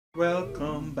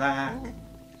Welcome back.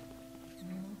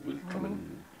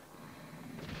 Welcome.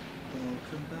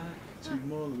 Welcome back to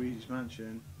more Luigi's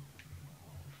Mansion.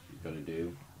 You gotta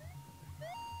do.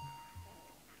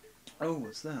 Oh,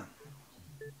 what's that?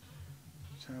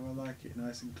 That's how I like it,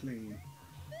 nice and clean.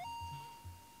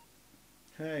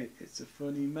 Hey, it's a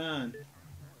funny man.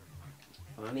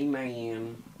 Funny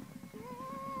man.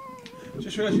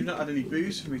 Just realised you've not had any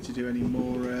boost for me to do any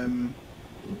more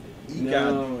EGAD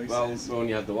No, voices. well, we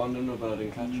only had the one, didn't we, but I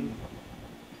didn't catch him.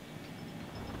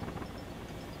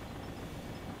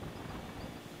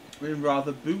 I've been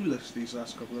rather boolless these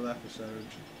last couple of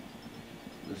episodes.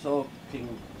 I saw King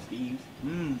Steve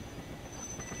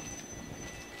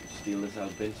steal this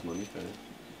out Vince money first.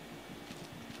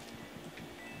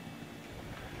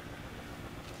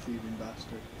 Thieving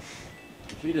bastard.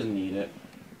 If he doesn't need it.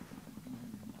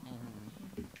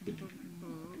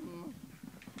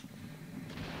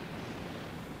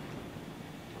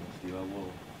 Steal our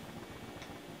wall.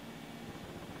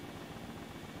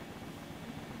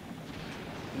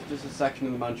 There's just a section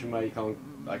of the mansion where you can't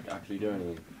like actually do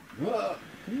anything. Yeah,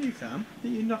 you can.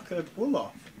 Didn't you knock a wall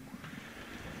off?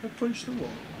 Or punch the wall?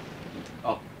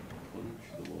 Oh,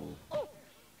 punch the wall.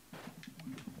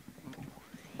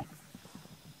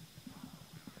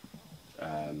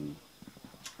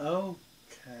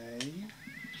 Okay.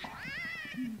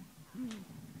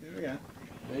 Here we go.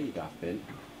 There you go, Finn.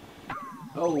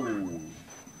 Oh! Gonna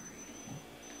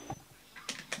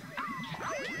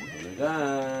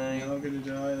die. You're not going to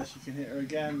die unless you can hit her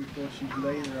again before she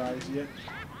laser eyes you.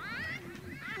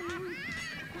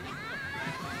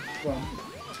 Come on.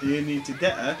 You need to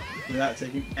get her without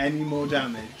taking any more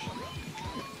damage.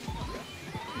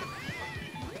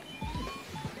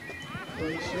 Are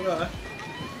you sure?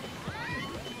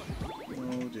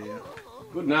 Oh dear.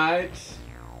 Good night.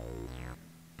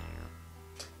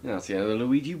 That's the end of the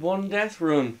Luigi 1 death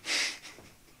run.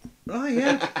 Oh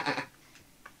yeah.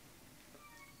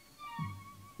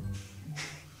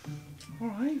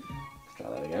 Alright. Let's try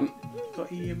that again.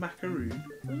 Got your macaroon.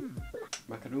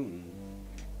 Macaroon.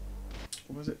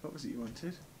 What was it? What was it you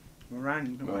wanted?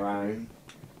 Meringue. Not Meringue.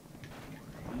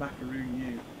 macaroon. Macaroon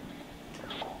you.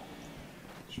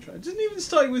 Let's try. It doesn't even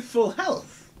start you with full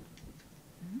health.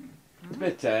 It's a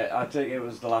bit, I think it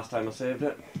was the last time I saved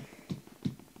it.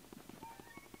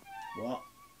 What?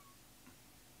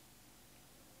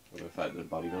 Would have affected the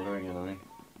bodybuilder again, I think.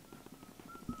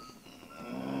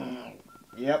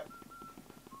 Yep.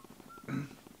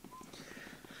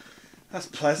 That's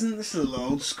pleasant. This is a little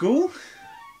old school.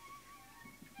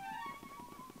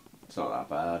 It's not that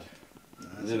bad. No,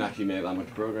 It didn't actually make that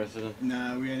much progress, did it?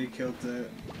 No, we only killed the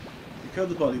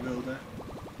bodybuilder.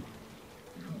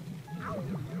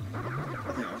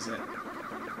 I think that was it.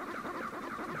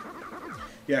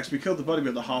 Yeah, because we killed the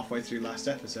bodybuilder halfway through last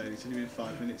episode. It's only been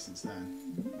 5 minutes since then.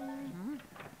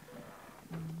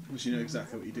 Which you know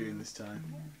exactly what you're doing this time.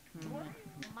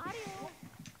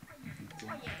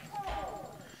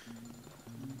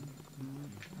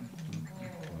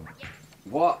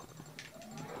 What?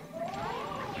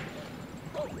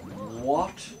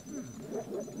 What?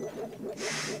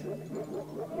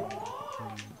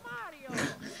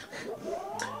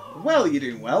 Well, you're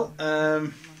doing well.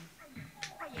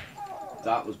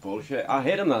 That was bullshit. I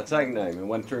hit him that second time and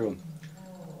went through him.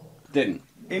 Didn't.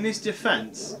 In his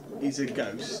defence, he's a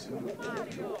ghost.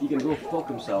 He can go fuck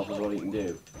himself is what he can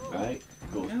do. Right?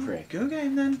 Ghost prick. Go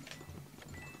game then.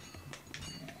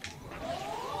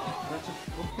 That's a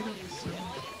fucking other son.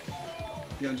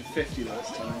 You're under 50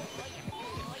 last time.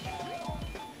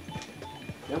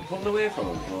 Yeah, I'm pulling away from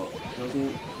him, but it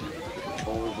doesn't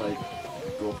always like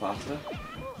go faster.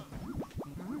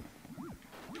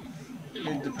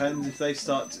 It depends if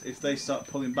they start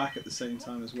pulling back at the same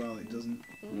time as well. It doesn't.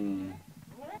 Hmm.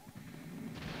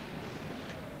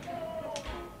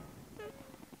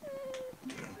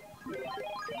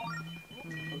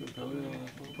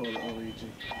 Poor little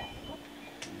Luigi.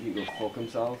 He can go fuck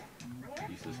himself.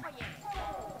 Jesus.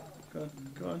 Go on,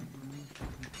 go on.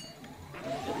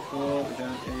 44, we're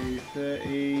down to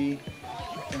 30,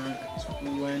 down to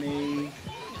 20,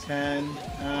 10,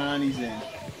 and he's in.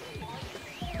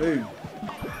 Boom.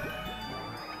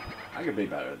 I could be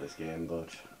better at this game, but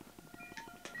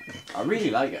I really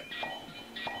like it.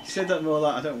 You said that more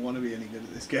like I don't want to be any good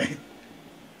at this game.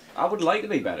 I would like to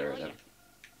be better at it.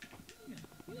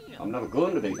 I'm never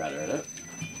going to be better at it.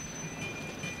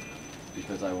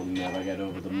 Because I will never get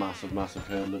over the massive, massive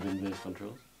hurdle of in-base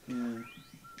controls. Yeah.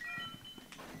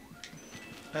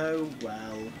 Oh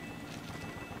well.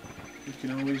 We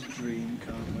can always dream,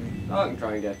 can't we? I can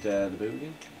try and get the boot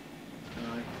again.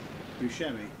 Aye.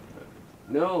 Buscemi.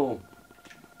 No!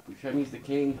 Buscemi's the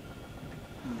king.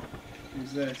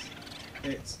 Who's this?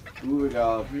 It's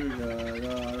Beauregard. Beauregard.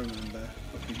 Oh, I remember.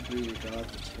 Fucking Beauregard.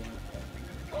 That's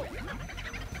why.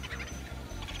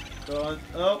 Go on.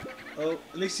 Oh, oh.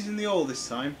 At least he's in the hall this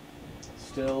time.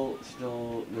 Still,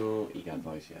 no, he can't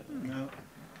voice yet. No.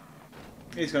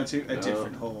 He's going to a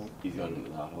different hall. He's gone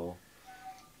into that hole.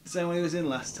 Same one he was in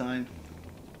last time.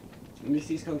 At least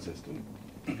he's consistent.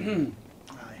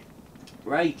 Aye.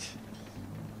 Right.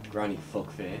 Granny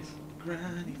fuckface.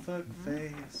 Granny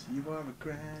fuckface, you are a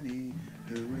granny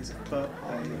who is a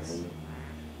fuckface.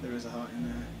 There is a heart in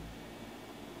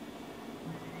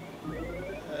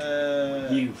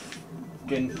there. You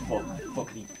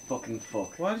fucking fucking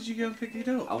fuck. Why did you go and pick it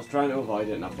up? I was trying to avoid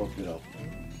it and I fucked it up.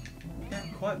 Yeah,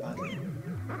 quite badly.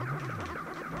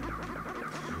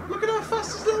 Look at how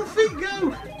fast his little feet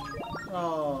go!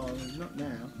 Oh, not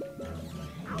now.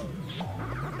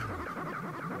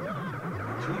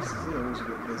 Jesus, they're always a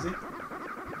bit busy.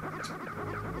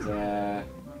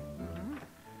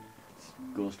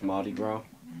 Ghost Mardi Gras.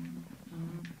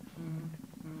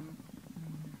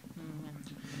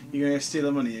 You're going to steal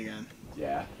the money again?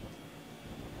 Yeah.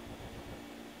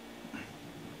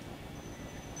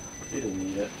 You don't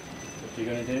need it. What are you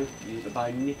going to do? Use it to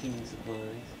buy knitting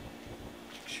supplies.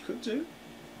 She could do.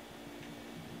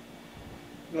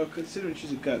 Well, considering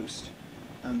she's a ghost,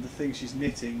 and the things she's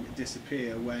knitting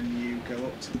disappear when you go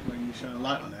up to when you shine a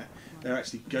light on her, they're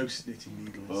actually ghost knitting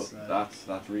needles. But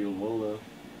that's real wool though.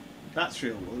 That's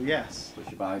real wool, yes. But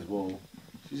she buys wool.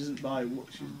 She doesn't buy wool.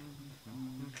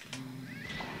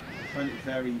 I find it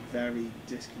very, very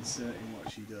disconcerting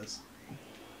what she does.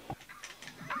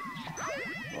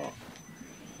 What?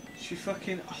 She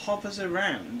fucking hovers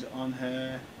around on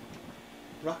her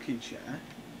rocking chair.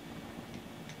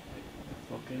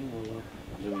 Fucking wool.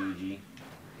 Luigi.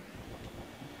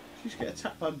 She should get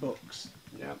attacked by books.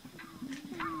 Yeah.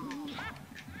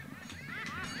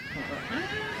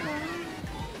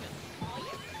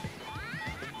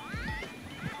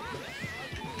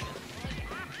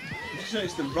 I just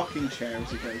noticed the rocking chair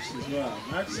is a ghost as well.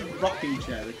 How does a rocking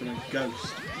chair become a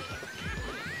ghost?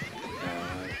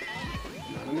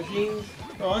 Nano machines?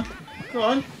 Go on, go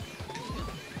on.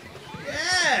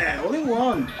 Yeah, all in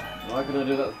one. Why couldn't I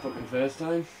do that the fucking first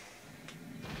time?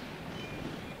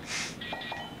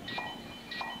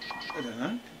 I don't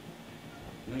know.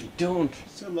 No, you don't.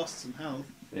 Still lost some health.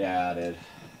 Yeah, I did.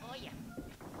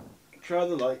 Try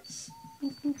the lights.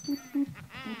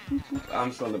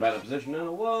 I'm still in a better position than I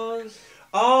was.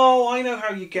 Oh, I know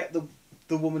how you get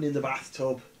the woman in the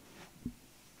bathtub.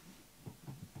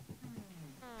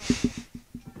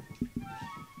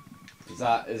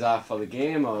 Is that for the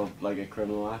game or like a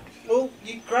criminal act? Well,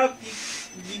 you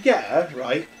get her,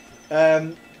 right?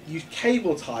 Use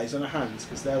cable ties on her hands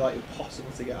because they're like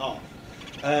impossible to get off.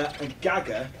 And gag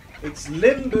her. It's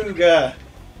Limburger.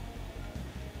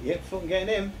 Yep, fucking getting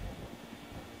him.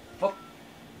 Fuck.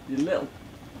 You little.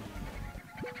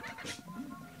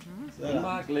 So Come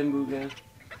back, Limburger.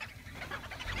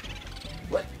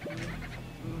 What?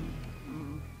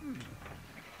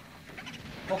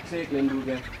 Fuck's sake,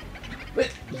 Limburger.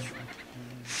 What?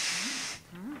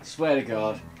 Swear to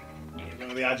God. one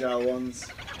of the agile ones.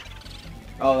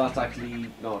 Oh, that's actually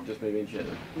not just me being shit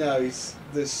then. No,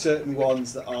 there's certain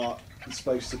ones that are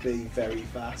supposed to be very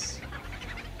fast.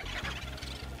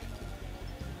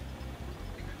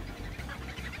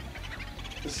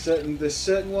 There's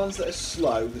certain ones that are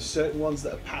slow, there's certain ones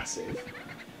that are passive,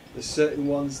 there's certain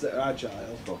ones that are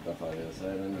agile. Fuck, that's what I was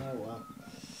gonna say then. Oh wow.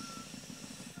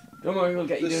 Don't worry, we'll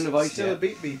get you doing the There's voice still yet. a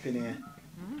beep beep in here.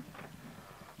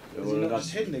 Is he not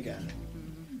just hidden again?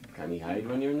 Can he hide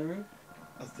when you're in the room?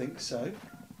 I think so.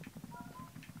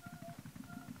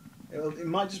 It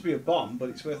might just be a bomb, but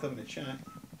it's worth having a check.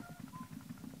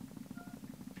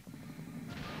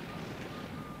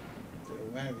 Don't know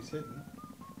where he's hidden.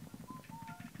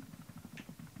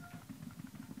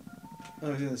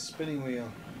 Oh, he's in the spinning wheel.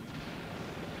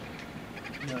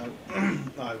 No,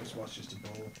 I was just a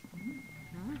ball.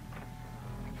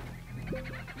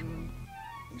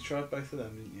 You tried both of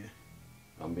them, didn't you?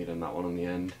 I'm beating that one on the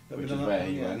end, That which bit is on where that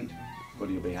he one, went. But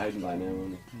he'll be hiding by now,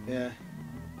 won't he? Yeah.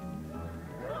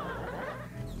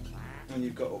 And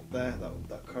you've got up there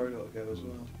that corridor to go as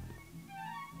well.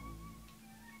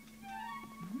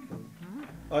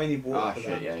 Oh, you need water Ah, for shit,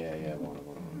 that. yeah. Water.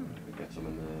 We get some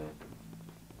in there.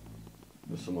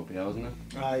 There's some up here, isn't there?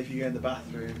 Ah, if you go in the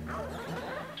bathroom.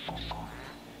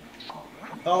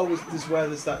 Oh, there's where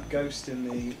there's that ghost in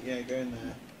the... Yeah, go in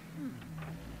there.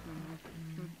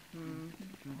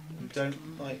 And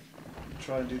don't, like,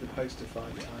 try and do the poster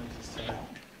fight behind his tail.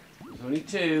 There's only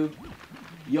two.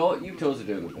 You chose to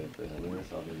do it in the first place anyway,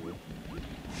 so I'll do it.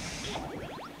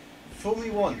 Fool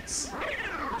me once,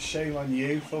 shame on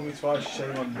you. Fool me twice,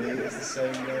 shame on me, as the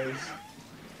saying goes.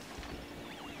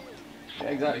 Yeah,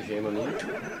 exactly, shame on you.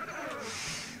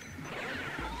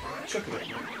 Chuck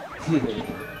it.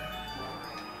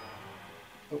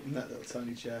 Open that little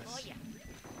tiny chest.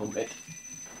 Pump it.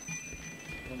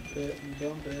 Bump it and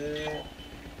bump it.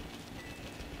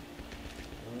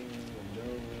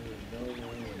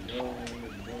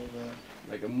 Nowhere.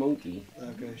 Like a monkey.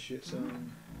 Okay, shit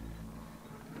zone.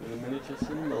 With a miniature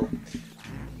symbol.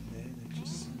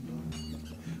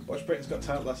 Watched Britain's Got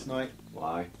Talent last night.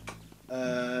 Why?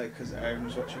 Because Aaron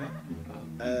was watching it.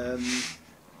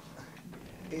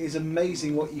 It is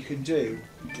amazing what you can do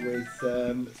with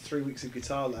 3 weeks of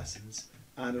guitar lessons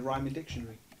and a rhyming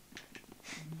dictionary.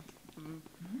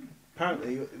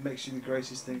 Apparently, it makes you the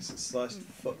greatest thing since sliced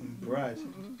fucking bread.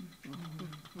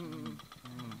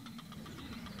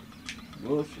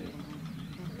 Bullshit.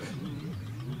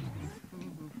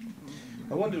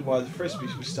 I wondered why the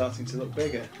frisbees were starting to look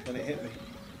bigger when it hit me.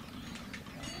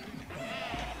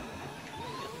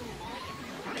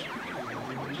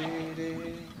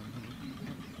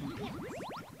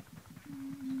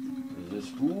 There's a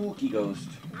spooky ghost.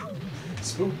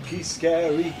 Spooky,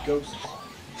 scary ghosts.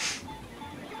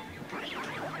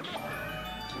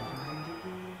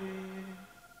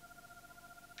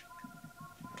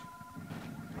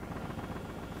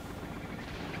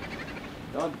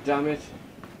 God damn it.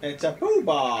 It's a poo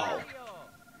ball.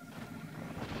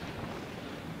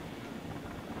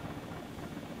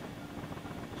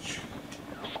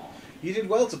 You did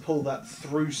well to pull that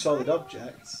through solid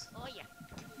objects.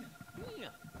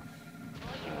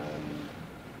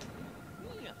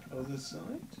 Other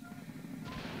side?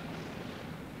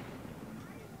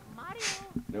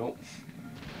 Nope.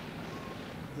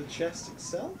 The chest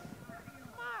itself?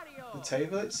 The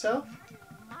table itself?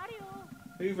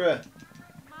 Hoover.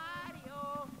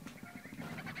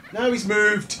 Now he's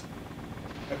moved!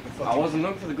 I wasn't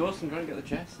looking for the ghost, I'm trying to get the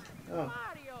chest. Oh.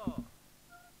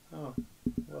 Oh.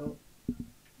 Well.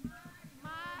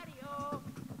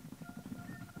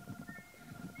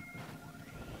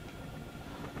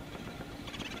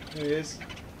 There he is.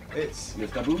 It's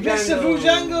Mr. Bojangles! Mr.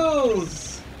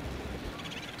 Bojangles!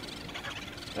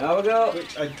 There we go.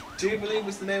 Which I do believe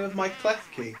was the name of my clef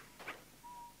key.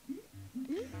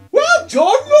 Well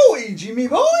done, Luigi, me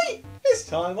boy! This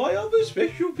time I have a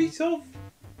special piece of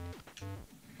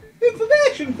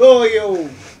information for you.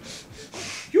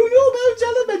 You know about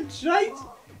elements, right?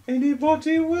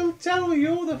 Anybody will tell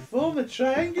you they form a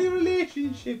triangular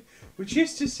relationship, which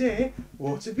is to say,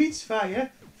 water beats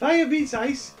fire, fire beats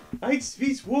ice, ice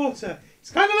beats water.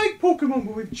 It's kind of like Pokemon,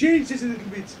 but we've changed it a little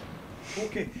bit.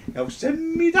 Okay, now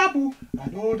send me Dabu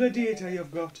and all the data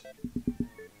you've got.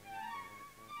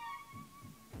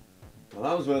 Well,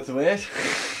 that was worth the wait.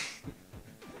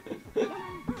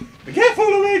 Be careful,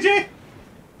 Luigi!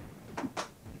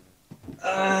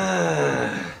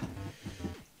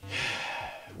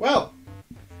 Well,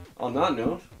 on that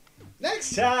note,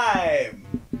 next time!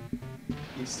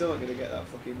 You're still not going to get that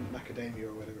fucking macadamia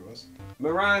or whatever it was.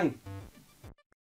 meringue.